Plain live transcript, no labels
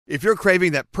If you're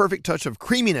craving that perfect touch of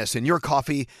creaminess in your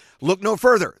coffee, look no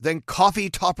further than Coffee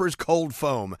Topper's Cold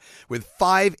Foam with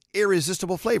 5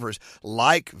 irresistible flavors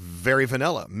like very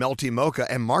vanilla, melty mocha,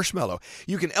 and marshmallow.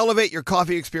 You can elevate your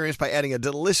coffee experience by adding a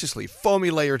deliciously foamy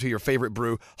layer to your favorite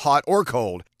brew, hot or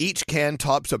cold. Each can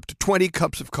tops up to 20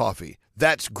 cups of coffee.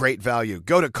 That's great value.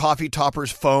 Go to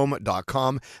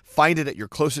coffeetoppersfoam.com, find it at your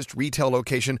closest retail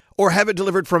location, or have it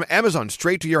delivered from Amazon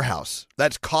straight to your house.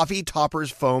 That's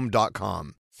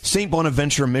coffeetoppersfoam.com. St.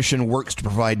 Bonaventure Mission works to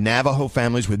provide Navajo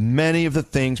families with many of the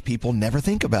things people never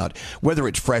think about. Whether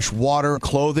it's fresh water,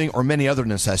 clothing, or many other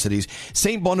necessities,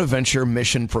 St. Bonaventure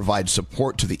Mission provides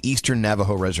support to the Eastern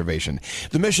Navajo Reservation.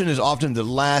 The mission is often the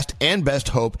last and best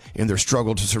hope in their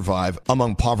struggle to survive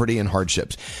among poverty and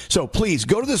hardships. So please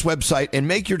go to this website and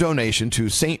make your donation to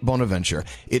St. Bonaventure.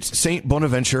 It's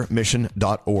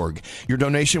stbonaventuremission.org. Your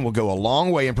donation will go a long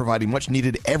way in providing much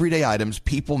needed everyday items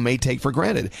people may take for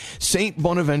granted.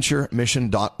 stbonaventuremission.org.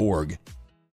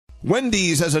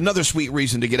 Wendy's has another sweet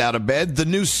reason to get out of bed, the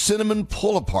new Cinnamon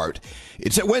Pull-Apart.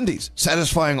 It's at Wendy's,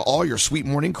 satisfying all your sweet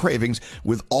morning cravings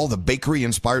with all the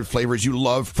bakery-inspired flavors you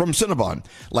love from Cinnabon,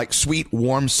 like sweet,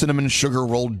 warm cinnamon sugar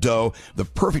rolled dough, the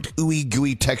perfect ooey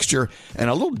gooey texture, and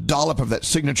a little dollop of that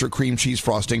signature cream cheese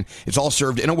frosting. It's all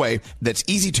served in a way that's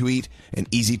easy to eat and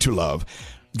easy to love.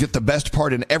 Get the best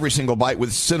part in every single bite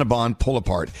with Cinnabon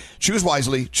Pull-Apart. Choose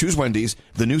wisely. Choose Wendy's,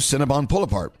 the new Cinnabon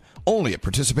Pull-Apart. Only at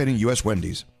participating U.S.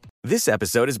 Wendy's. This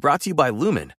episode is brought to you by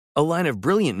Lumen, a line of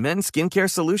brilliant men's skincare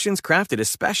solutions crafted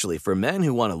especially for men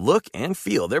who want to look and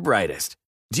feel their brightest.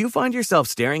 Do you find yourself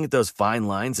staring at those fine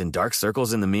lines and dark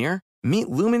circles in the mirror? Meet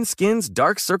Lumen Skin's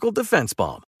Dark Circle Defense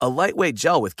Balm, a lightweight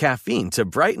gel with caffeine to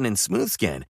brighten and smooth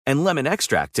skin and lemon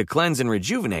extract to cleanse and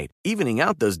rejuvenate, evening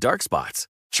out those dark spots.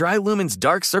 Try Lumen's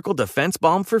Dark Circle Defense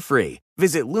Balm for free.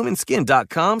 Visit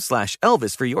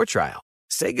lumenskin.com/Elvis for your trial.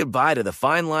 Say goodbye to the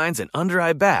fine lines and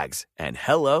under-eye bags and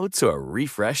hello to a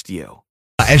refreshed you.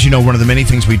 As you know, one of the many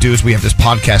things we do is we have this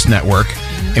podcast network,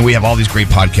 and we have all these great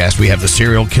podcasts. We have the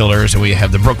Serial Killers, and we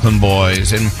have the Brooklyn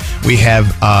Boys, and we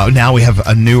have now we have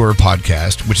a newer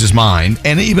podcast, which is mine,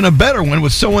 and even a better one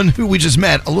with someone who we just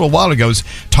met a little while ago, is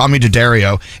Tommy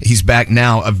DiDario. He's back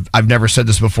now. I've never said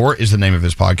this before, is the name of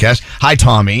his podcast. Hi,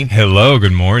 Tommy. Hello,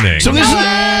 good morning. So this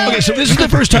is the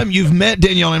first time you've met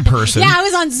Danielle in person. Yeah, I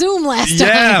was on Zoom last time.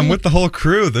 Yeah, I'm with the whole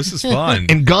crew. This is fun.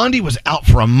 And Gandhi was out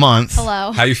for a month.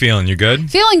 Hello. How you feeling? You good?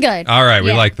 Feeling good. All right,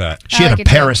 we like that. She had a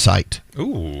parasite.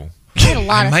 Ooh. I had a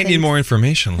lot I of might need things. more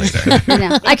information later.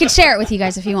 No, I could share it with you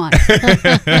guys if you want.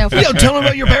 Tell them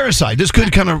about your parasite. This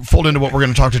could kind of fold into what we're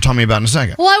going to talk to Tommy about in a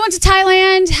second. Well, I went to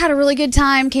Thailand, had a really good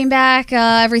time, came back.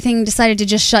 Everything decided to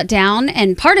just shut down,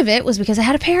 and part of it was because I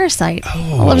had a parasite.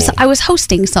 Oh. I was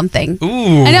hosting something.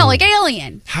 Ooh. I know, like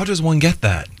Alien. How does one get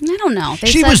that? I don't know. They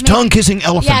She said was maybe- tongue-kissing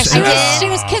elephants. Yeah, She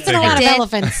was kissing a figured. lot of I did.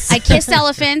 elephants. I kissed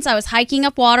elephants. I was hiking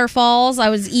up waterfalls. I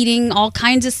was eating all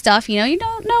kinds of stuff. You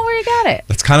don't know where you got it.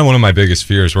 That's kind of one of my biggest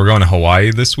fears. We're going to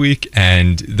Hawaii this week,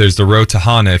 and there's the road to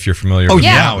Hana, if you're familiar with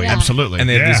yeah. Maui. Yeah. Absolutely. And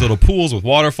they have these little pools with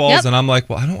waterfalls, Yep. and I'm like,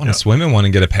 well, I don't want to swim in one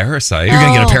and get a parasite. You're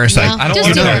going to get a Oh, parasite. no. I don't Just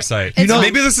want a do it. parasite. It's fine.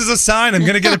 Maybe this is a sign I'm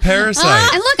going to get a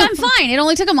parasite. And look, I'm fine. It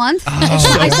only took a month. I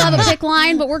still have a PIC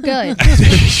line, but we're good.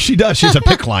 She does. She has a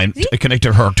PIC line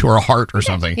connected to her heart or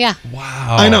something. Yeah.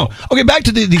 Wow. I know. Okay, back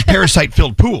to these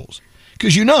parasite-filled pools.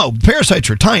 Because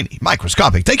parasites are tiny,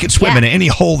 microscopic. They can swim Yeah. in any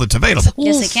hole that's available.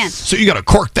 Yes, they can. So you got to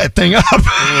cork that thing up.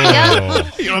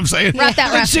 Yeah. You know what I'm saying? Wrap that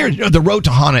I'm wrap. serious. The road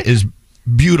to Hana is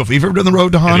beautiful. You've ever done the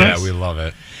road to Hana? Yeah, we love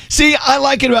it. See, I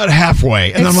like it about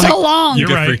halfway. And It's I'm so like, long. You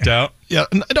get freaked out? yeah,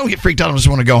 I don't get freaked out. I just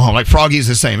want to go home. Like Froggy's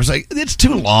the same. It's like, it's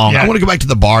too long. Yeah. I want to go back to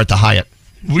the bar at the Hyatt.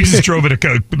 We just drove it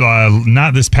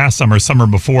not this past summer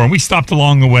before, and we stopped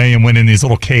along the way and went in these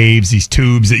little caves, these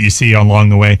tubes that you see along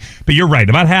the way. But you're right.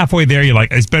 About halfway there, you're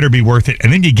like, it's better be worth it.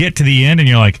 And then you get to the end, and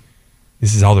you're like,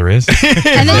 this is all there is? And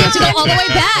then you have to go all the way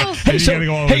back. Hey, You gotta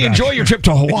go all the way back. enjoy your trip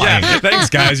to Hawaii. Yeah,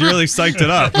 thanks, guys. You really psyched it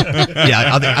up.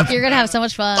 Yeah, You're going to have so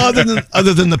much fun.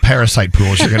 other than the parasite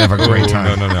pools, you're going to have a great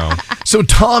time. No. So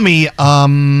Tommy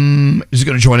is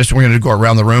going to join us. We're going to go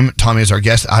around the room. Tommy is our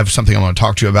guest. I have something I want to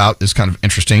talk to you about. It's kind of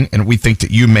interesting, and we think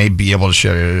that you may be able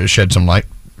to shed some light.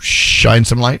 Shine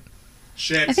some light?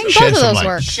 I think Shed both of some those light.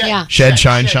 work. Yeah. Shed,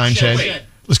 shine, shed.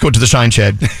 Let's go to the shine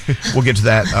shed. We'll get to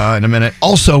that in a minute.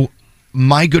 Also,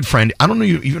 my good friend, I don't know,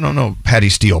 you don't know Patty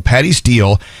Steele. Patty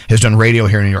Steele has done radio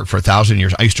here in New York for 1,000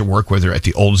 years. I used to work with her at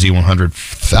the old Z100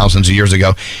 thousands of years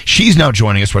ago. She's now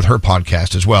joining us with her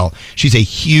podcast as well. She's a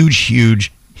huge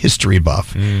history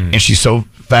buff, and she's so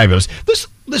fabulous. This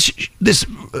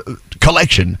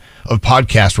collection of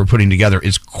podcasts we're putting together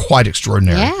is quite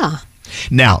extraordinary. Yeah.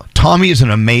 Now, Tommy is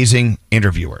an amazing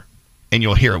interviewer. and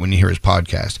you'll hear it when you hear his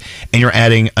podcast. And you're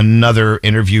adding another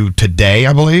interview today,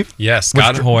 I believe? Yes,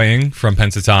 Scott Hoying from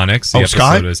Pentatonics. The episode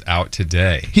Scott? is out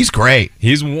today. He's great.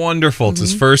 He's wonderful. It's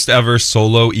his first ever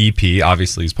solo EP.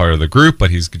 Obviously, he's part of the group,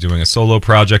 but he's doing a solo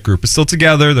project. Group is still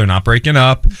together. They're not breaking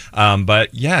up.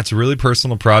 But yeah, it's a really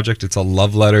personal project. It's a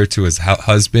love letter to his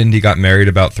husband. He got married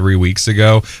about 3 weeks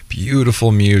ago.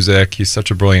 Beautiful music. He's such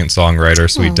a brilliant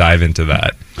songwriter, so we dive into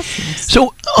that.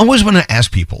 So I always want to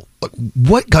ask people,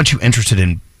 what got you interested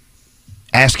in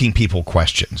asking people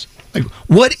questions? Like,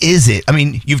 what is it? I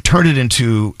mean, you've turned it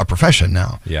into a profession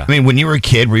now. Yeah. I mean, when you were a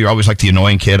kid, were you always like the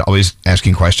annoying kid, always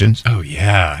asking questions? Oh,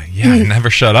 yeah. Yeah, I never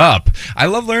shut up. I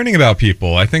love learning about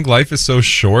people. I think life is so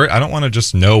short. I don't want to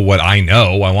just know what I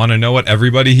know. I want to know what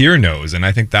everybody here knows. And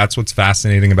I think that's what's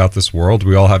fascinating about this world.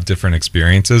 We all have different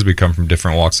experiences. We come from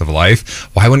different walks of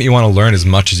life. Why wouldn't you want to learn as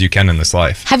much as you can in this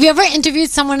life? Have you ever interviewed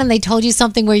someone and they told you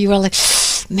something where you were like,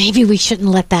 maybe we shouldn't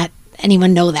let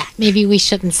anyone know that. Maybe we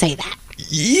shouldn't say that.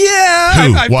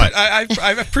 Yeah. Who? What?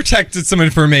 I've protected some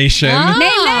information. Come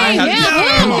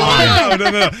on.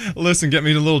 No. Listen, get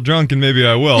me a little drunk and maybe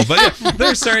I will. But yeah,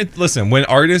 there's certain, listen, when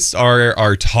artists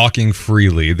are talking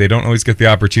freely, they don't always get the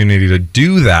opportunity to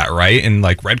do that, right? And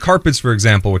like red carpets, for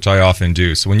example, which I often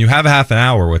do. So when you have a half an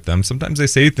hour with them, sometimes they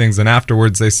say things and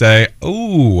afterwards they say,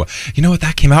 oh, you know what,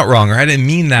 that came out wrong, or I didn't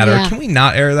mean that, or can we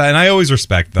not air that? And I always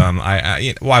respect them.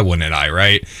 Why wouldn't I,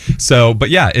 right? So, but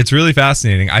yeah, it's really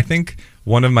fascinating. I think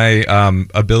one of my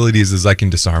abilities is I can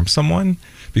disarm someone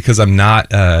because I'm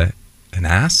not an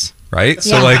ass, right?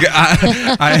 So like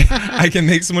I can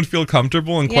make someone feel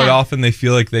comfortable, and quite often they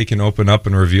feel like they can open up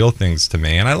and reveal things to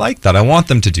me, and I like that. I want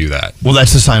them to do that. Well,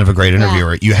 that's the sign of a great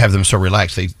interviewer. You have them so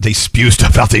relaxed. They spew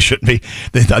stuff out they shouldn't be.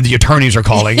 The attorneys are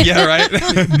calling. Yeah, right?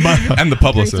 And the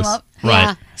publicists. Right.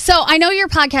 Yeah. So I know your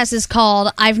podcast is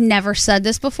called I've Never Said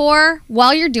This Before.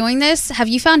 While you're doing this, have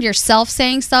you found yourself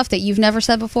saying stuff that you've never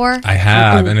said before? I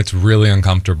have, and it's really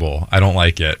uncomfortable. I don't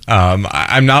like it.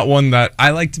 I'm not one that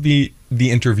I like to be the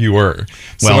interviewer.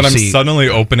 So when I'm suddenly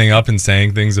opening up and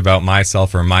saying things about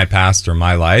myself or my past or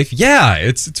my life,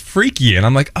 it's freaky. And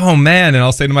I'm like, oh man. And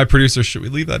I'll say to my producer, should we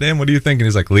leave that in? What do you think? And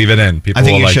he's like, leave it in. People I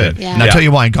think will you like should. it. And I'll tell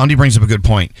you why. Gandhi brings up a good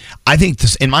point. I think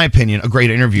this, in my opinion, a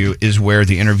great interview is where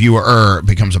the interviewer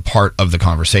becomes a part of the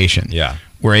conversation. Yeah.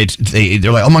 Where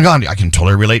they're like, oh my God, I can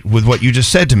totally relate with what you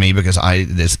just said to me because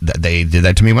they did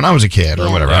that to me when I was a kid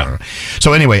or whatever. Yeah.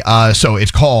 So anyway, so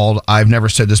it's called I've Never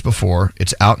Said This Before.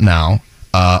 It's out now.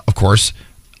 Of course,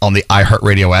 on the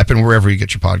iHeartRadio app and wherever you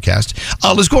get your podcast.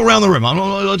 Let's go around the room.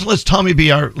 Let Tommy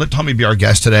be our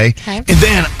guest today. Okay. And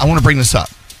then I want to bring this up.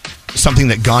 Something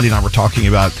that Gandhi and I were talking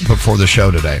about before the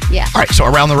show today. Yeah. All right, so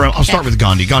around the room, I'll start with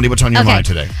Gandhi. Gandhi, what's on your mind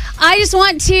today? I just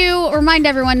want to remind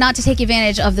everyone not to take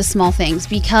advantage of the small things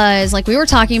because, like we were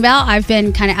talking about, I've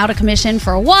been kind of out of commission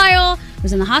for a while. I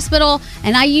was in the hospital,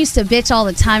 and I used to bitch all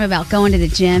the time about going to the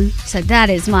gym. I said,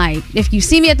 if you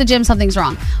see me at the gym, something's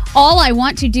wrong. All I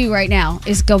want to do right now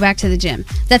is go back to the gym.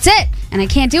 That's it. And I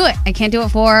can't do it. I can't do it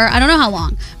for I don't know how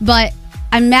long. But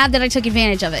I'm mad that I took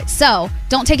advantage of it. So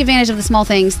don't take advantage of the small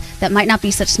things that might not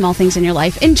be such small things in your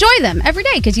life. Enjoy them every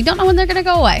day because you don't know when they're going to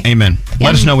go away. Amen.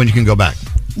 Let us know when you can go back.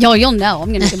 You'll know. I'm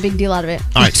going to make a big deal out of it.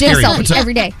 All right, Scary. Selfie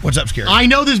every day. What's up, Scary? I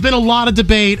know there's been a lot of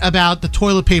debate about the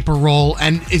toilet paper roll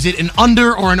and is it an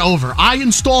under or an over. I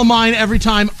install mine every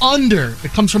time under.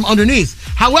 It comes from underneath.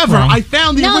 However, I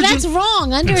found the original... No, that's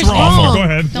wrong. Under is Awful. wrong. Go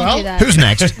ahead. Don't do that. Who's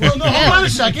next? Well, no, hold on a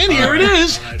second. Here it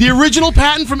is. The original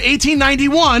patent from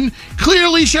 1891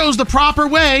 clearly shows the proper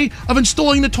way of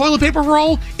installing the toilet paper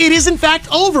roll. It is, in fact,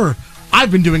 over. I've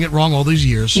been doing it wrong all these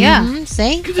years. Yeah.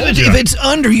 See? If it's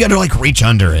under, you got to reach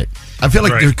under it. I feel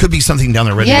like there could be something down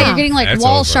there ready. Yeah, you're getting It's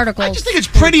wall over. sharticles. I just think it's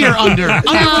prettier under.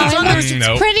 It's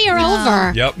Nope. prettier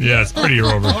over. Yep. Yeah, it's pretty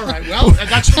over. All right, well,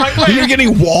 that's the right way. You're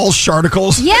getting wall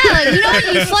sharticles. Yeah, you know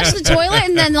when you flush the toilet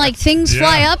and then like things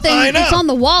fly up, I then know. it's on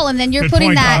the wall, and then you're Good putting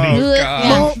point, that. Gandhi. Oh,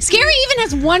 God. Yeah. Scary even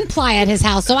has one ply at his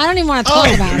house, so I don't even want to talk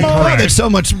about it. Oh, there's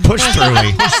so much push through.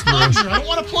 I don't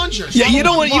want a plunger. So Yeah, you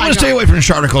don't want. You want to stay away from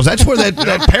sharticles. That's where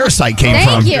that parasite came Thank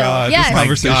from. you. God, Yes. this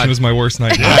conversation God. was my worst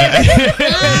nightmare.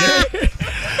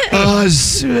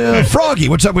 Froggy,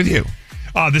 what's up with you?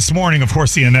 This morning, of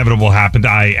course, the inevitable happened.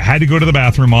 I had to go to the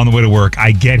bathroom on the way to work.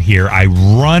 I get here. I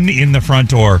run in the front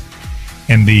door,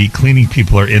 and the cleaning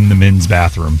people are in the men's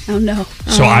bathroom. Oh no.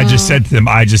 So I just said to them,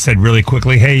 really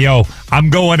quickly, hey, yo, I'm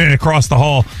going in across the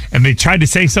hall. And they tried to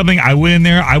say something. I went in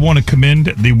there. I want to commend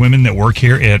the women that work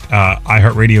here at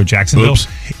iHeartRadio Jacksonville. Oops.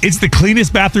 It's the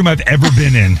cleanest bathroom I've ever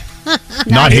been in.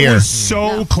 Not It here. was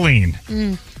so clean.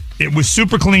 It was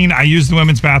super clean. I used the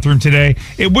women's bathroom today.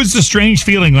 It was a strange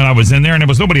feeling when I was in there, and there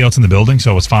was nobody else in the building,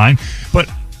 so it was fine. But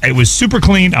it was super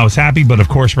clean. I was happy, but of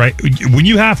course, right when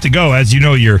you have to go, as you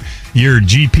know, your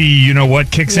GP, you know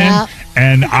what, kicks in,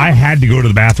 and I had to go to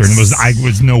the bathroom. I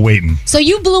was no waiting. So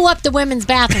you blew up the women's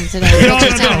bathroom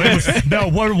today. No.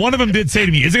 One of them did say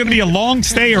to me, "Is it going to be a long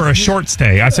stay or a short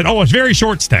stay?" I said, "Oh, it's very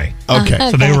short stay."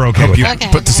 Okay. So they were okay with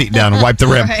it. Put the seat down and wipe the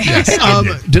rim. Right.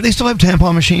 Yes. Do they still have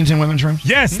tampon machines in women's rooms?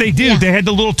 Yes, they do. Yeah. They had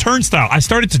the little turnstile. I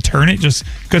started to turn it just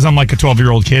because I'm like a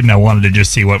 12-year-old kid and I wanted to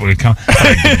just see what would come.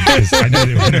 I knew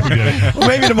they would do it. Well,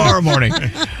 maybe tomorrow morning.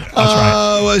 That's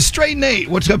right. Straight Nate,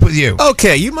 what's up with you?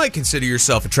 Okay, you might consider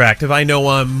yourself attractive. I know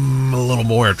I'm a little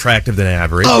more attractive than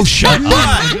average. Oh, shut up.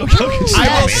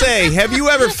 I will say, have you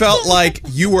ever felt like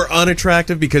you were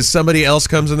unattractive because somebody else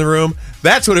comes in the room?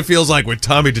 That's what it feels like with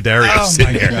Tommy DiDario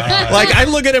sitting here. Like, I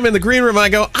look at him in the green room and I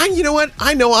go, you know what?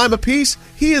 I know I'm a piece.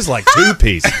 He is like two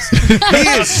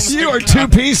pieces. You are two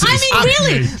pieces. I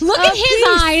mean, really, look at his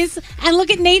eyes and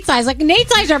look at Nate's eyes. Like,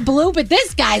 Nate's eyes are blue, but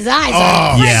this guy's eyes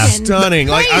are stunning.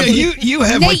 Like, you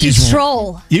have Nate, like these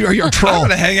troll. You're a troll. I'm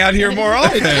going to hang out here more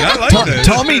often. I like this.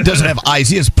 Tommy doesn't have eyes.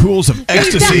 He has pools of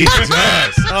ecstasy.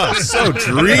 Yes. Oh, so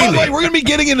dreamy. By the way, we're going to be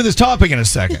getting into this topic in a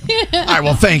second. All right,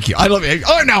 well, thank you. I love it.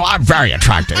 Oh, no, I'm very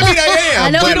attractive. I mean, I am. I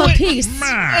know but I'm a piece.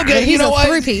 Okay, you know what?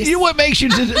 Three-piece. You know what makes you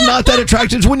not that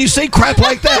attractive is when you say crap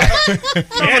like that.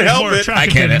 Can't help it. I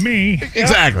can't. Than me.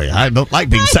 Exactly. I don't like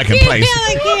being second place.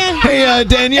 I can't. Hey,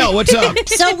 Danielle, what's up?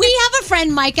 So we have a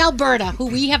friend, Mike Alberta, who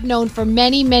we have known for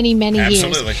many, many, many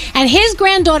Absolutely. years. And his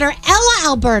granddaughter, Ella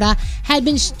Alberta, had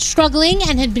been struggling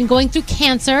and had been going through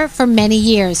cancer for many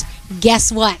years.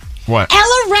 Guess what? What?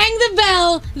 Ella rang the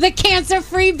bell, the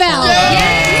cancer-free bell.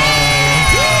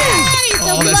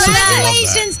 So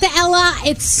congratulations to Ella.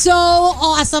 It's so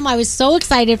awesome. I was so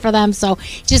excited for them. So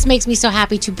it just makes me so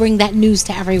happy to bring that news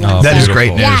to everyone. That is beautiful. great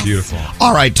news. That is beautiful.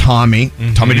 All right, Tommy.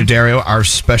 Tommy DiDario, our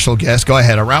special guest. Go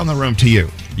ahead. Around the room to you.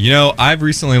 You know, I've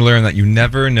recently learned that you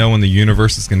never know when the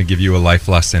universe is going to give you a life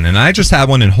lesson, and I just had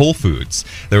one in Whole Foods.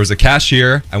 There was a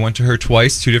cashier. I went to her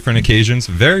twice, 2 different occasions.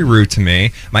 Very rude to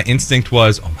me. My instinct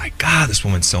was, oh my God, this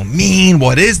woman's so mean.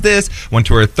 What is this? Went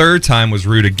to her a third time, was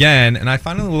rude again, and I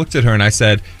finally looked at her and I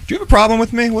said, do you have a problem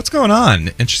with me? What's going on?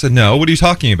 And she said, no, what are you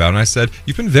talking about? And I said,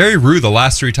 you've been very rude the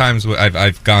last 3 times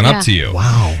I've gone up to you.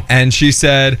 Wow. And she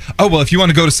said, oh, well, if you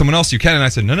want to go to someone else, you can. And I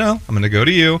said, no, I'm going to go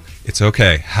to you. It's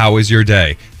okay. How is your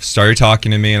day? Started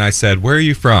talking to me and I said, where are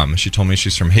you from? She told me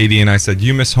she's from Haiti. And I said,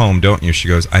 you miss home, don't you? She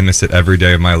goes, I miss it every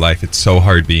day of my life. It's so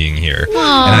hard being here.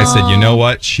 Aww. And I said, you know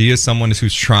what? She is someone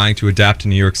who's trying to adapt to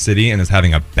New York City and is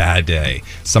having a bad day.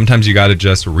 Sometimes you got to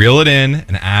just reel it in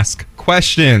and ask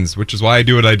questions, which is why I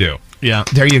do what I do. Yeah,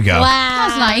 there you go. Wow.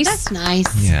 That's nice. That's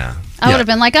nice. Yeah. I would have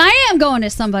been like, I am going to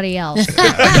somebody else.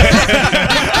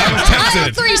 I was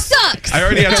tempted. 3 sucks. I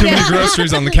already had too many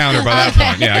groceries on the counter by that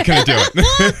point. Yeah, I couldn't do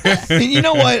it. And you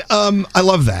know what? I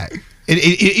love that.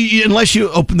 Unless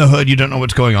you open the hood, you don't know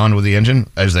what's going on with the engine,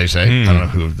 as they say. I don't know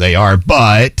who they are,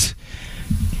 but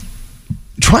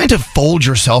trying to fold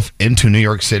yourself into New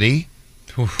York City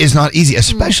is not easy,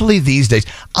 especially these days.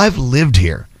 I've lived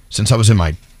here since I was in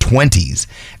my 20s,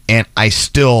 and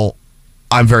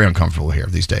I'm very uncomfortable here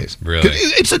these days. Really?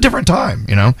 It's a different time,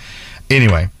 you know?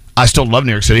 Anyway, I still love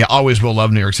New York City. I always will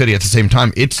love New York City. At the same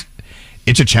time, it's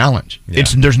a challenge. Yeah.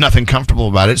 There's nothing comfortable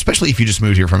about it, especially if you just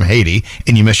moved here from Haiti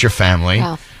and you miss your family.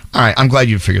 Wow. All right, I'm glad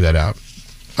you figured that out.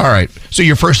 All right, so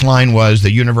your first line was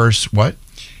the universe, what?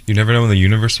 You never know when the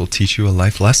universe will teach you a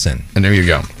life lesson. And there you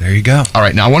go. There you go. All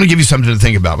right, now I want to give you something to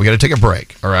think about. We got to take a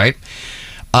break, all right?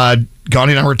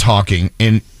 Gandhi and I were talking,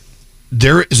 and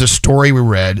there is a story we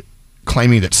read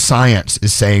claiming that science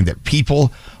is saying that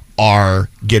people are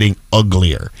getting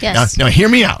uglier. Yes. Now hear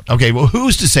me out. Okay, well,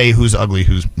 who's to say who's ugly,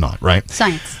 who's not, right?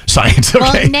 Science,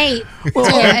 okay. Well, Nate.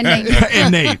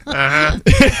 And Nate. And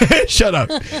Nate. Shut up.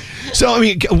 So, I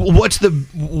mean, what's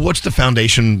the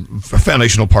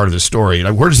foundational part of the story?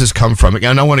 Like, where does this come from?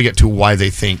 And I want to get to why they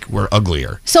think we're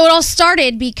uglier. So it all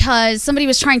started because somebody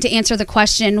was trying to answer the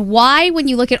question, why, when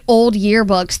you look at old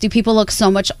yearbooks, do people look so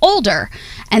much older?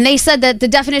 And they said that the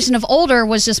definition of older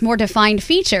was just more defined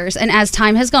features. And as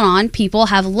time has gone on, people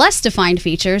have less defined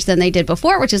features than they did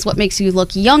before, which is what makes you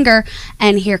look younger.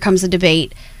 And here comes the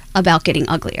debate about getting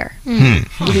uglier. I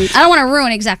don't want to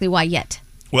ruin exactly why yet.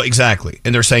 Well, exactly.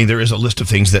 And they're saying there is a list of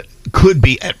things that could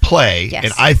be at play. Yes.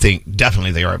 And I think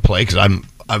definitely they are at play because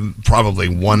I'm probably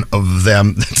one of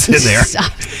them that's in there.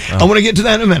 I want to get to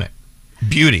that in a minute.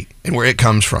 Beauty and where it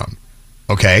comes from.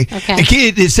 Okay?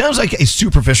 It sounds like a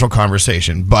superficial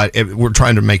conversation, but we're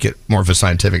trying to make it more of a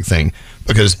scientific thing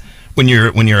because when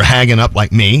you're hagging up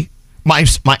like me, my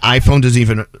iPhone doesn't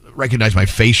even recognize my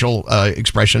facial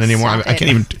expression anymore. I Stop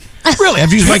can't even. Really,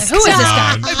 I've used my. Who is this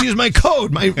guy? I've used my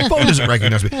code. My phone doesn't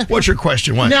recognize me. What's your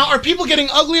question? What? Now, are people getting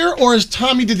uglier, or is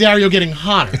Tommy DiDario getting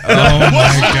hotter? Oh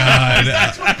my God!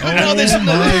 No, this is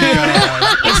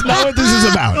That's not what this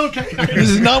is about. Okay. This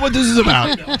is not what this is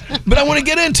about. But I want to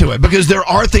get into it because there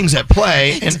are things at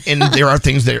play, and there are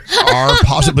things that are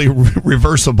possibly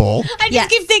reversible. I just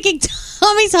keep thinking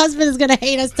Tommy's husband is going to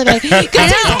hate us today because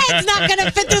his head's not going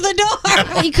to fit through the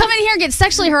door. You come in here and get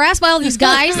sexually harassed by all these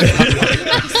guys.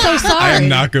 So sorry. I am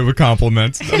not good with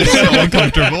compliments. I'm so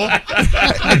uncomfortable.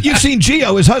 You've seen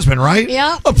Gio, his husband, right?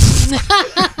 Yep.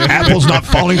 Apple's not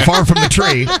falling far from the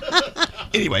tree.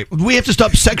 Anyway, we have to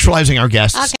stop sexualizing our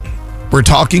guests. Okay. We're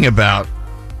talking about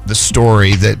the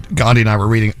story that Gandhi and I were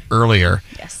reading earlier.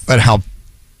 Yes. About how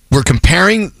we're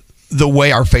comparing the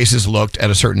way our faces looked at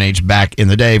a certain age back in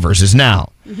the day versus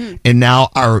now. Mm-hmm. And now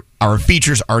our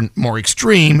features are more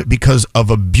extreme because of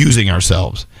abusing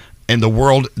ourselves. And the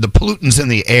world, the pollutants in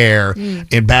the air,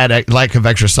 and bad lack of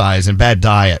exercise and bad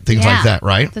diet, things like that,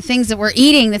 right? The things that we're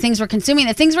eating, the things we're consuming,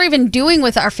 the things we're even doing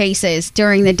with our faces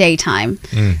during the daytime.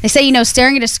 They say,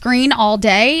 staring at a screen all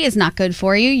day is not good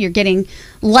for you. You're getting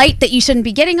light that you shouldn't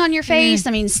be getting on your face.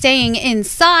 I mean, staying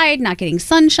inside, not getting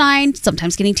sunshine,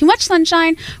 sometimes getting too much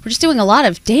sunshine. We're just doing a lot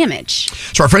of damage.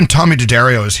 So our friend Tommy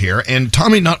DiDario is here. And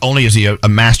Tommy, not only is he a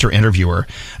master interviewer,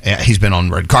 he's been on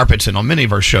red carpets and on many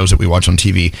of our shows that we watch on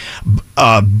TV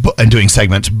and doing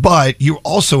segments, but you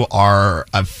also are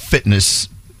a fitness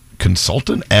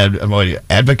consultant,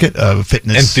 advocate of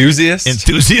fitness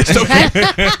Enthusiast.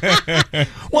 Okay.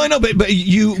 Well, I know, but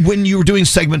you, when you were doing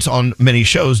segments on many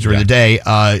shows during the day,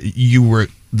 you were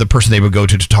the person they would go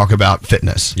to talk about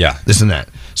fitness. Yeah. This and that.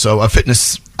 So a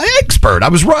fitness expert. I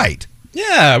was right.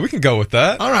 Yeah, we can go with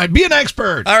that. All right, be an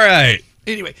expert. All right.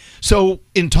 Anyway, so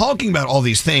in talking about all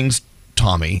these things,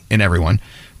 Tommy and everyone,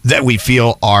 that we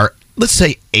feel are, let's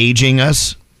say, aging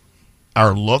us,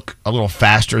 our look a little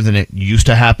faster than it used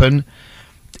to happen,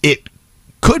 it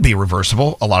could be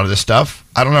reversible, a lot of this stuff.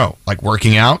 I don't know, like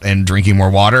working out and drinking more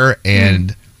water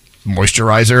and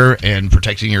moisturizer and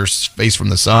protecting your face from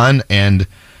the sun and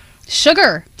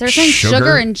Sugar. They're saying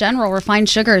sugar in general, refined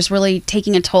sugar, is really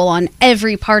taking a toll on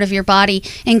every part of your body,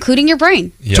 including your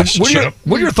brain. Yes. So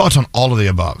what are your thoughts on all of the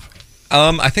above?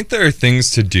 I think there are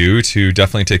things to do to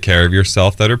definitely take care of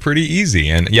yourself that are pretty easy.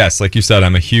 And yes, like you said,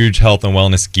 I'm a huge health and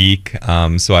wellness geek.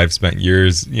 So I've spent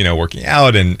years, working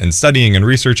out and studying and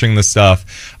researching this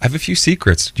stuff. I have a few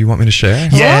secrets. Do you want me to share?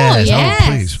 Yes. yes. Oh,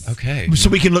 please. Okay. So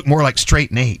we can look more like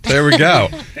straight Nate. There we go.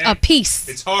 A piece.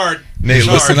 It's hard. Nate,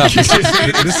 listen up.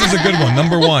 This is a good one.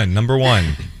 Number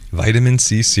one, vitamin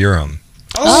C serum.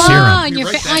 Oh, Serum. on your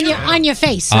face, right? On your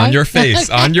face.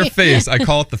 On your face. I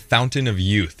call it the fountain of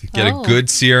youth. Get a good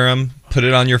serum, put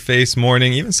it on your face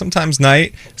morning, even sometimes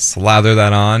night, slather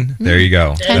that on. There you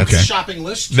go. Shopping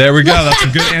list. There we go. That's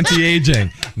some good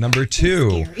anti-aging. Number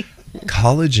 2,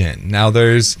 collagen. Now,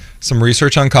 there's some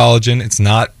research on collagen. It's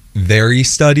not very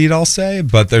studied, I'll say,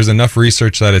 but there's enough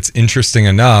research that it's interesting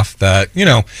enough that,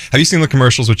 have you seen the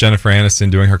commercials with Jennifer Aniston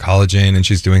doing her collagen and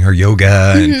she's doing her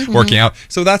yoga and working out?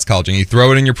 So that's collagen. You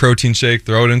throw it in your protein shake,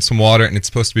 throw it in some water, and it's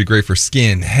supposed to be great for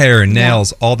skin, hair,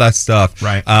 nails, all that stuff.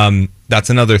 Right. That's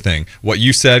another thing. What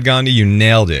you said, Gandhi, you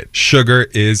nailed it. Sugar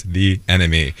is the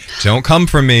enemy. Don't come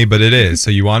from me, but it is. So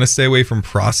you want to stay away from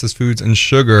processed foods and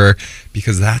sugar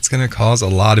because that's going to cause a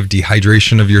lot of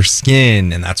dehydration of your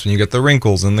skin. And that's when you get the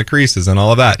wrinkles and the creases and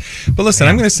all of that. But listen,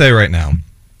 I'm going to say right now,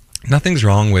 nothing's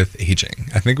wrong with aging.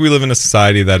 I think we live in a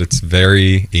society that it's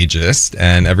very ageist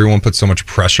and everyone puts so much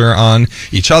pressure on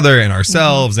each other and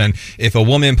ourselves. And if a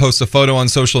woman posts a photo on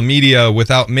social media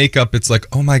without makeup, it's like,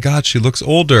 oh my God, she looks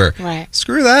older. Right.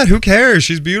 Screw that. Who cares?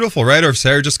 She's beautiful, right? Or if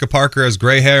Sarah Jessica Parker has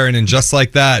gray hair and just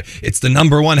like that, it's the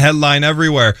 #1 headline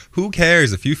everywhere. Who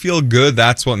cares? If you feel good,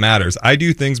 that's what matters. I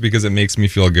do things because it makes me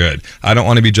feel good. I don't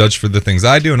want to be judged for the things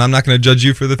I do, and I'm not going to judge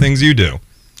you for the things you do.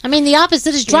 I mean, the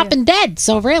opposite is dropping dead.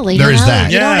 So really, There is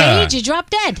that. You Yeah. don't age, you drop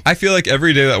dead. I feel like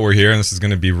every day that we're here, and this is going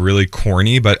to be really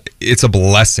corny, but it's a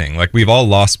blessing. Like, we've all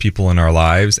lost people in our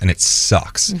lives, and it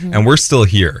sucks. And we're still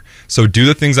here. So do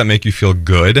the things that make you feel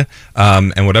good.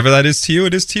 And whatever that is to you,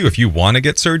 it is to you. If you want to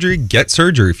get surgery, get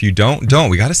surgery. If you don't.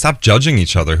 We got to stop judging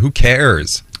each other. Who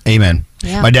cares? Amen.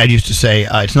 Yeah. My dad used to say,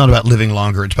 it's not about living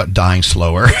longer, it's about dying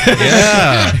slower.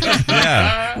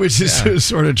 Yeah. Which is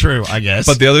sort of true, I guess.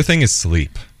 But the other thing is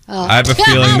sleep. I have a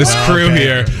feeling this crew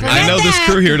here, I know this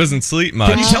crew here doesn't sleep much.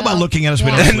 Can you tell by looking at us we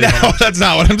don't sleep? No, that's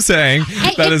not what I'm saying.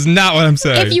 That is not what I'm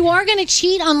saying. If you are going to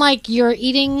cheat on like your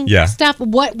eating stuff,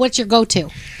 what's your go-to?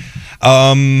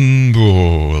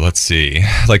 Let's see.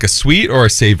 Like a sweet or a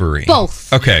savory?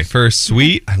 Both. Okay, for a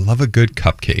sweet, I love a good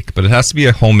cupcake, but it has to be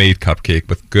a homemade cupcake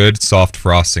with good soft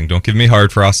frosting. Don't give me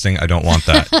hard frosting. I don't want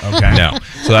that. Okay. No.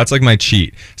 So that's like my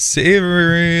cheat.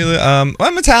 Savory, I'm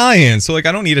Italian, so like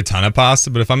I don't need a ton of pasta,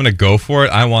 but if I'm going to go for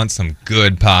it, I want some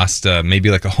good pasta, maybe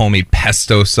like a homemade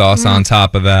pesto sauce on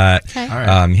top of that. Okay. All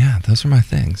right. Yeah, those are my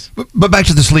things. But back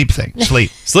to the sleep thing.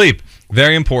 Sleep,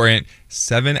 very important.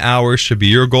 7 hours should be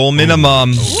your goal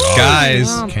minimum. Guys,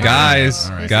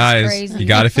 crazy. you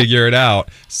got to figure it out.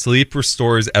 Sleep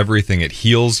restores everything. It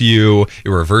heals you. It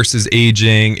reverses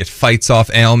aging. It fights off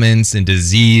ailments and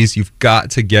disease. You've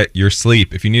got to get your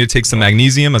sleep. If you need to take some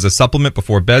magnesium as a supplement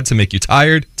before bed to make you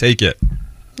tired, take it.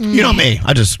 You know me.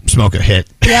 I just smoke a hit.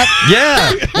 Yep.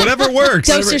 Yeah, whatever works.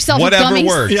 Dose yourself with whatever gummies.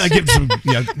 works. Yeah, I give some.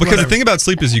 Yeah, Because the thing about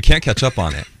sleep is you can't catch up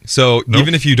on it. So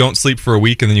even if you don't sleep for a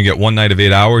week and then you get one night of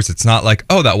 8 hours, it's not like,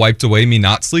 oh, that wiped away me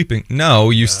not sleeping. No,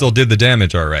 you still did the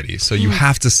damage already. So you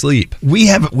have to sleep. We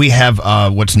have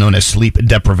what's known as sleep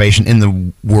deprivation in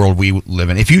the world we live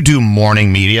in. If you do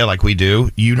morning media like we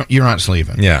do, you're not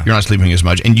sleeping. Yeah. You're not sleeping as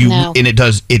much, and No. it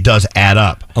does add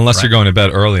up. Unless you're going to bed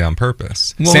early on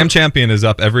purpose. Well- Sam Champion is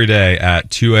up every day at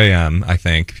 2 a.m., I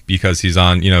think, because he's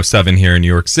on, 7 here in New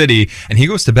York City, and he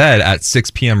goes to bed at 6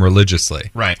 p.m.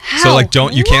 religiously. Right. So like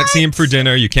you can't see him for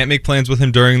dinner, you can't make plans with him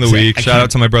during the week. Shout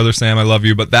out to my brother Sam, I love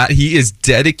you, but that he is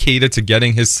dedicated to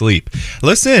getting his sleep.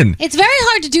 Listen, It's very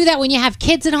hard to do that when you have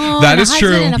kids at home. That and a is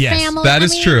husband true. And a Yes. family. that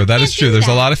is true. That you is can't true. do There's a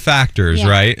that. lot of factors, Yeah.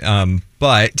 right?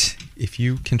 But if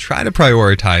you can try to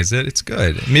prioritize it, it's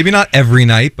good. Maybe not every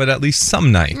night, but at least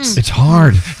some nights. It's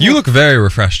hard. You look very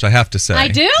refreshed, I have to say. I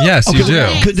do? Yes, you do.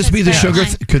 Thanks. Could this be the That's sugar? very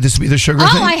kind. Could this be the sugar Oh,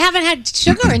 thing? I haven't had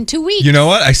sugar in 2 weeks. You know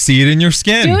what? I see it in your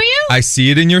skin. Do you? I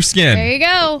see it in your skin. There you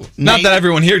go. Not that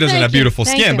everyone here doesn't Thank have you. beautiful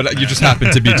Thank skin, you. but you just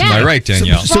happen to be to Yeah. my right,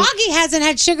 Danielle. Froggy hasn't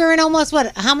had sugar in almost,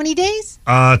 how many days?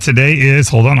 Today is,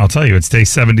 hold on, I'll tell you, it's day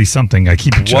 70 something. I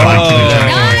keep it. I like to keep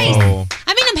track. Nice.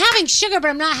 I mean, I'm having sugar, but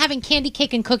I'm not having candy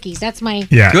cake and cookies. That's my...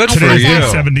 Yeah, Good for today's you. day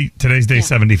 70. Today's day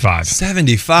 75.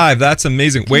 75. That's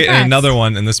amazing. Wait, and Congrats. another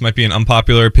one, and this might be an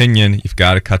unpopular opinion. You've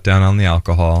got to cut down on the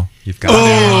alcohol. You've got to.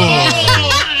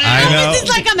 I know. This is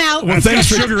like I'm out. Well, it's got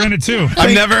sugar in it too.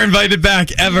 I'm never invited back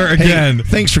ever again.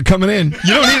 Thanks for coming in.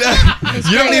 You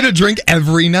don't need to drink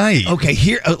every night. Okay,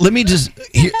 here. Let me just.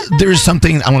 There's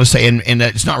something I want to say, and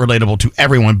it's not relatable to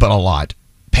everyone, but a lot.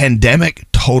 Pandemic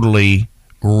totally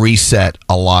reset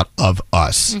a lot of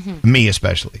us, me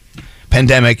especially.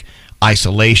 Pandemic,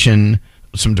 isolation,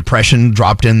 some depression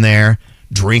dropped in there.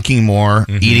 Drinking more,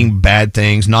 eating bad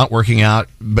things, not working out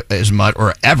as much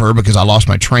or ever because I lost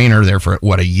my trainer there for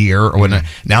a year or when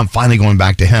now I'm finally going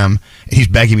back to him. He's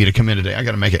begging me to come in today. I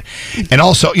got to make it. And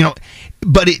also,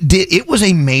 but it was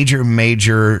a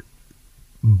major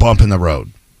bump in the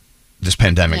road, this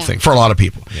pandemic thing for a lot of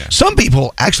people. Yeah. Some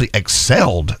people actually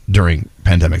excelled during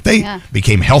pandemic. They Yeah.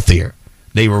 became healthier.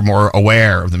 They were more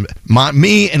aware of them.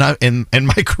 Me and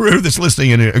my crew that's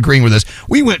listening and agreeing with this,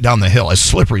 we went down the hill, a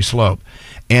slippery slope,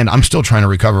 and I'm still trying to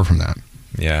recover from that.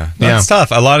 Yeah, that's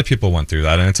tough. A lot of people went through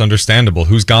that, and it's understandable.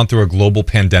 Who's gone through a global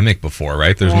pandemic before,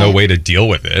 right? There's no way to deal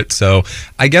with it. So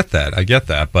I get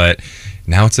that. But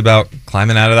now it's about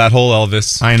climbing out of that hole,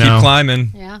 Elvis. I know. Keep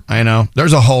climbing. Yeah. I know.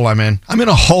 There's a hole I'm in. I'm in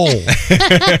a hole,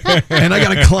 and I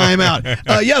got to climb out.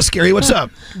 Yeah, Scary, what's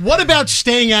up? What about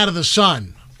staying out of the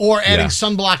sun or adding Yeah.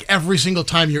 sunblock every single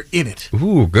time you're in it?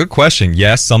 Ooh, good question.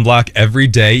 Yes, sunblock every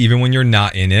day, even when you're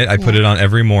not in it. I put it on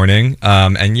every morning.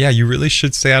 And yeah, you really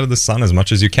should stay out of the sun as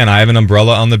much as you can. I have an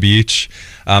umbrella on the beach.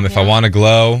 If I want to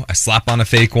glow, I slap on a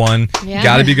fake one. Yeah.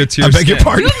 Got to be good to your I beg your skin.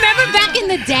 pardon. You remember back in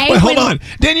the day? Wait, hold when- on.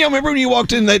 Danielle, remember when you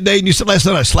walked in that day and you said last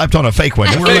night I slapped on a fake one?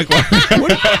 And we're like, what?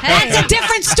 That's a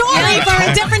different story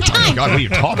for a different time. God, what are you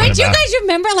talking But about? you guys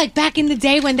remember, like back in the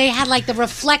day when they had like the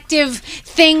reflective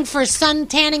thing for sun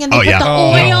tanning, and they Oh, put yeah. the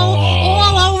oil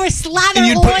all over, slather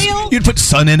And oil. you'd put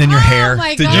sun in your hair. Oh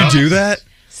my Did God. you do that?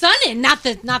 Sun in, not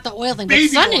the oil thing, but Baby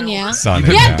sun in, oil. yeah. Sun Yeah,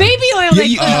 in, yeah. baby oil. Yeah,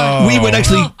 they put. we would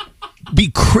actually be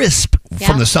crisp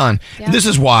from the sun. Yeah. This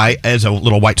is why, as a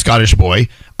little white Scottish boy,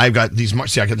 I've got these.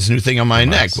 See, I got this new thing on my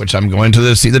neck, which I'm going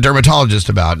to see the dermatologist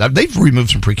about. They've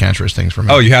removed some precancerous things from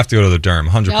me. Oh, you have to go to the derm,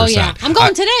 100%. Oh, yeah. I'm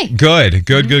going today.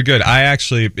 Good. I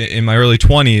actually, in my early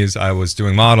 20s, I was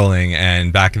doing modeling,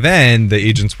 and back then, the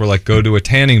agents were like, go to a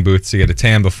tanning booth to get a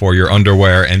tan before your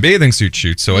underwear and bathing suit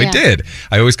shoots. So I did.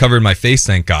 I always covered my face,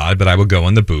 thank God, but I would go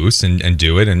in the booths and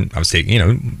do it, and I was taking,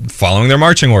 following their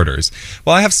marching orders.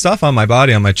 Well, I have stuff on my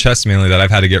body, on my chest mainly, that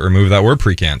I've had to get removed that were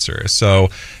precancerous. So,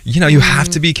 you have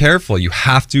to be careful. You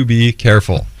have to be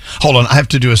careful. Hold on, I have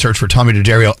to do a search for Tommy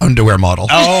DiDario underwear model.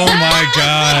 Oh my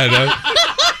God.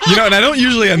 And I don't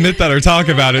usually admit that or talk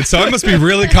about it, so I must be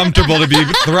really comfortable to be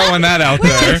throwing that out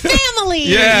there. Family.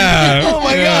 Yeah. Oh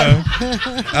my God.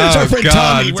 Oh our friend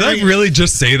God. Tommy. Did I really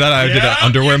just say that I did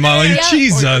underwear modeling? Yeah.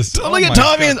 Jesus. Look at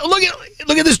Tommy and look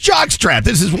at this jock strap.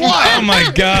 This is wild. Oh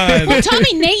my God. Well,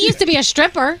 Tommy, Nate used to be a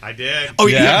stripper. I did. Oh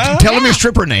yeah. Tell him your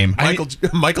stripper name.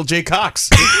 Michael J. Cox.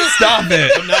 Stop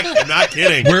it. I'm not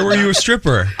kidding. Where were you a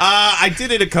stripper? I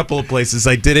did it a couple of places.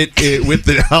 I did it with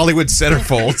the Hollywood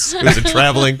Centerfolds. It was a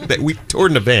traveling that we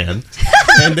toured in a van,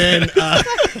 and then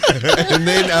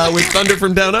with Thunder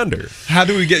from Down Under. How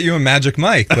do we get you a Magic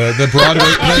Mike, the Broadway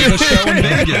the show in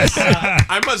Vegas?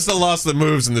 I must have lost the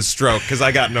moves in the stroke because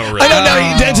I got no rhythm. I don't know.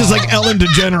 He dances like Ellen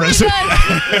DeGeneres.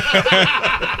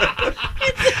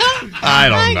 I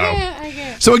don't know.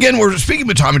 So again, we're speaking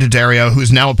with Tommy DiDario,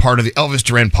 who's now a part of the Elvis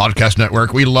Duran Podcast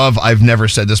Network. We love I've Never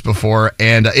Said This Before,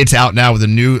 and it's out now with a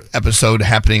new episode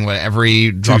happening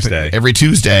every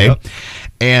Tuesday. Yep.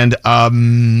 And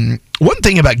one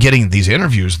thing about getting these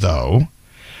interviews, though,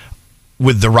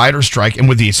 with the writer's strike and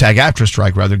with the SAG-AFTRA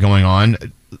strike rather going on,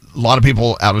 a lot of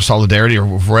people out of solidarity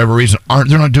or for whatever reason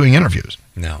they're not doing interviews.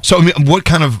 No. So I mean, what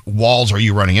kind of walls are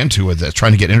you running into with this,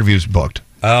 trying to get interviews booked?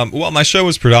 Well, my show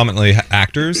is predominantly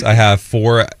actors. I have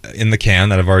 4 in the can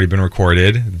that have already been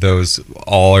recorded. Those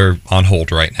all are on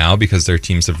hold right now because their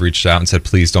teams have reached out and said,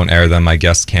 please don't air them. My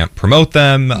guests can't promote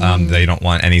them. They don't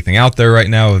want anything out there right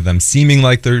now of them seeming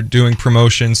like they're doing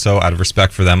promotion. So out of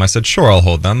respect for them, I said, sure, I'll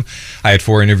hold them. I had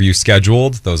 4 interviews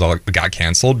scheduled. Those all got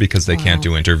canceled because they can't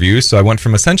do interviews. So I went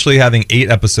from essentially having 8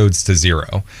 episodes to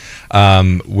 0,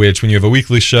 which when you have a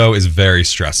weekly show is very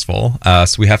stressful.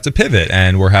 So we have to pivot,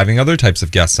 and we're having other types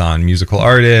of guests on, musical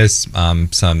artists,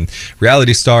 some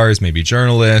reality stars, maybe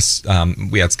journalists.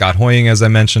 We had Scott Hoying, as I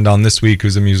mentioned, on this week,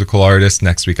 who's a musical artist.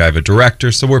 Next week I have a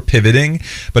director, so we're pivoting,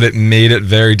 but it made it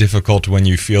very difficult when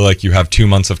you feel like you have 2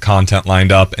 months of content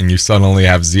lined up and you suddenly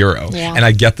have 0. Yeah. And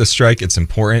I get the strike, it's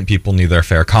important, people need their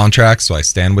fair contracts, so I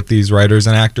stand with these writers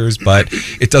and actors, but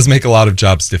it does make a lot of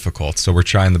jobs difficult, so we're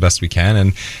trying the best we can,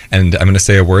 and I'm going to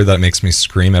say a word that makes me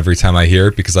scream every time I hear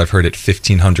it because I've heard it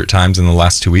 1,500 times in the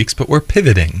last 2 weeks, but we're pivoting.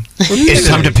 It's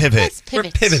time to pivot. We're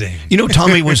pivoting.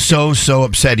 Tommy was so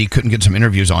upset he couldn't get some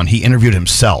interviews on. He interviewed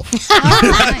himself.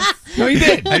 No, he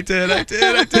did. I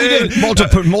did.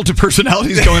 Multiple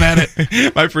personalities going at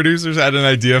it. My producers had an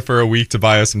idea for a week to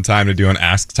buy us some time to do an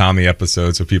Ask Tommy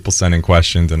episode, so people send in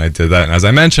questions, and I did that. And as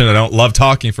I mentioned, I don't love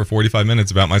talking for 45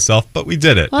 minutes about myself, but we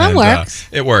did it. Well, that works.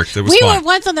 It worked. It was We fun. were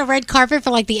once on the red carpet for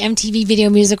like the MTV Video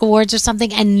Music Awards or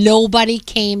something, and nobody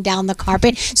came down the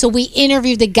carpet. So we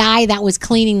interviewed the guy that was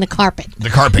cleaning the carpet. The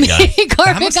carpet guy.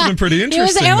 That must have been pretty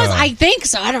interesting, It was, though. I think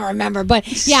so. I don't remember.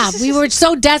 But yeah, we were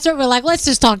so desperate. We're like, let's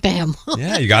just talk to him.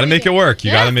 Yeah, you got to make it work.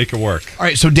 You got to make it work. All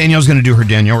right, so Danielle's going to do her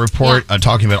Danielle report,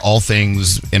 talking about all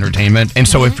things entertainment, and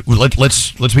so if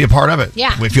let's be a part of it.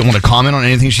 Yeah. If you want to comment on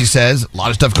anything she says, a lot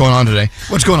of stuff going on today.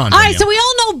 What's going on? All Danielle? right, so we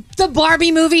all know the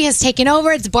Barbie movie has taken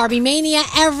over. It's Barbie mania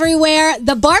everywhere.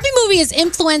 The Barbie movie is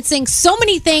influencing so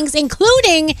many things,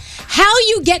 including how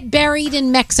you get buried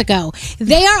in Mexico.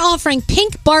 They are offering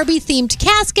pink Barbie-themed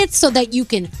caskets so that you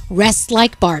can rest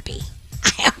like Barbie.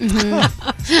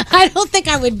 I don't think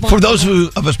I would want For those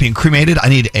of us being cremated, I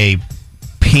need a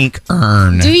pink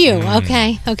urn. Do you?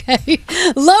 Okay.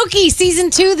 Loki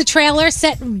season 2, the trailer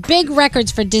set big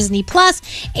records for Disney Plus.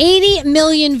 80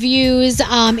 million views.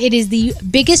 It is the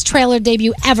biggest trailer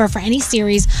debut ever for any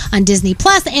series on Disney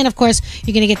Plus, and of course,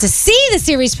 you're going to get to see the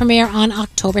series premiere on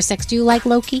October 6th. Do you like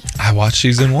Loki? I watched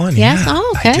season 1. Yes. Yeah,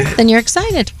 Oh, okay. Then you're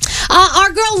excited.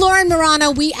 Our girl Lauren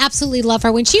Morano, we absolutely love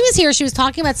her. When she was here, she was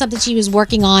talking about something she was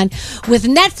working on with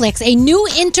Netflix, a new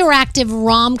interactive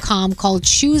rom-com called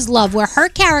Choose Love, where her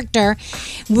character,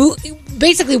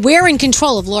 basically we're in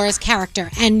control of Laura's character,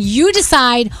 and you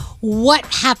decide what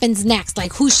happens next,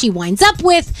 like who she winds up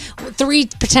with, 3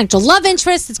 potential love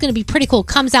interests. It's going to be pretty cool.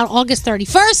 Comes out August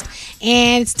 31st,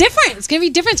 and it's different. It's going to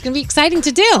be different. It's going to be exciting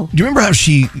to do. Do you remember how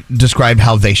she described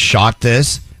how they shot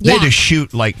this? They had to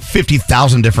shoot like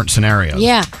 50,000 different scenarios.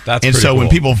 Yeah. That's and pretty so cool. when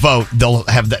people vote, they'll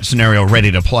have that scenario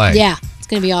ready to play. Yeah. It's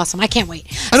going to be awesome. I can't wait.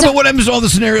 I don't know what happens to all the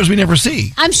scenarios we never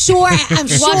see. I'm sure. Watch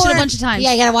it a bunch of times.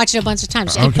 Yeah, you got to watch it a bunch of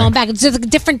times. And going back. It's just a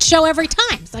different show every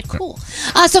time. It's like cool.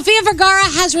 Sofia Vergara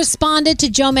has responded to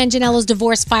Joe Manganiello's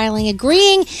divorce filing,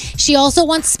 agreeing she also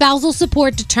wants spousal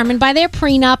support determined by their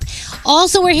prenup.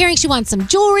 Also, we're hearing she wants some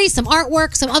jewelry, some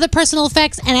artwork, some other personal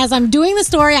effects. And as I'm doing the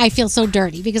story, I feel so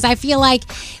dirty because I feel like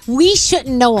we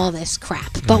shouldn't know all this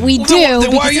crap, but we do.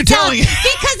 Then why are you telling?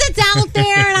 Because it's out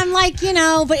there, and I'm like,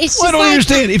 but it's just I don't like,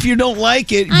 understand if you don't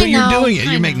like it, but you're doing it.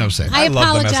 You make no sense. I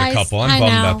love them apologize. as a couple. I'm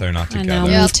bummed that they're not together. I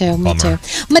know, me too. Bummer.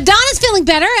 Madonna's feeling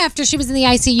better after she was in the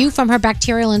ICU from her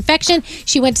bacterial infection.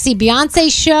 She went to see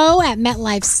Beyonce's show at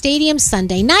MetLife Stadium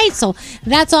Sunday night, so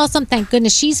that's awesome. Thank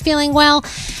goodness she's feeling well.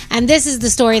 And this is the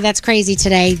story that's crazy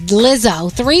today.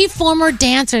 Lizzo, 3 former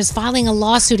dancers filing a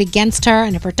lawsuit against her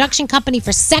and a production company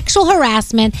for sexual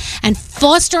harassment and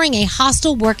fostering a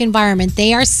hostile work environment.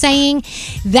 They are saying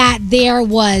that there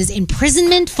was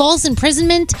imprisonment, false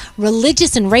imprisonment,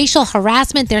 religious and racial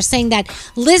harassment. They're saying that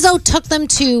Lizzo took them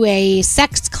to a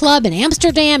sex club in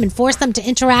Amsterdam and forced them to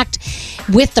interact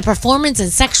with the performance in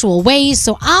sexual ways.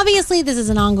 So obviously this is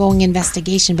an ongoing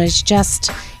investigation, but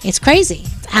it's crazy.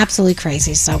 It's absolutely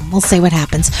crazy. So we'll see what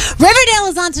happens. Riverdale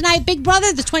is on tonight. Big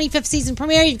Brother, the 25th season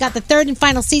premiere. You've got the 3rd and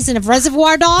final season of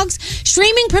Reservoir Dogs.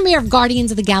 Streaming premiere of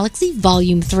Guardians of the Galaxy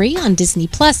Volume 3 on Disney+.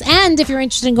 And if you're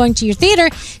interested in going to your theater,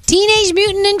 Teenage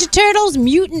Mutant Ninja Turtles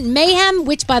Mutant Mayhem,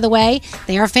 which, by the way,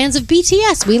 they are fans of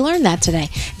BTS. We learned that today.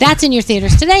 That's in your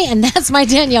theaters today, and that's my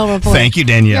Danielle report. Thank you,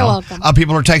 Danielle. You're welcome.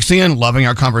 People are texting in, loving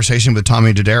our conversation with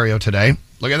Tommy DiDario today.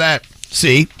 Look at that.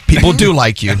 See, people do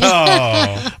like you.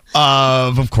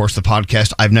 Of course, the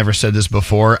podcast. I've never said this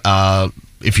before.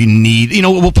 If you need,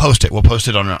 we'll post it. We'll post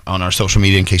it on our social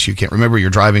media in case you can't remember. You're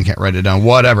driving, can't write it down,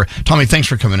 whatever. Tommy, thanks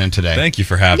for coming in today. Thank you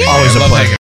for having me. Always a pleasure.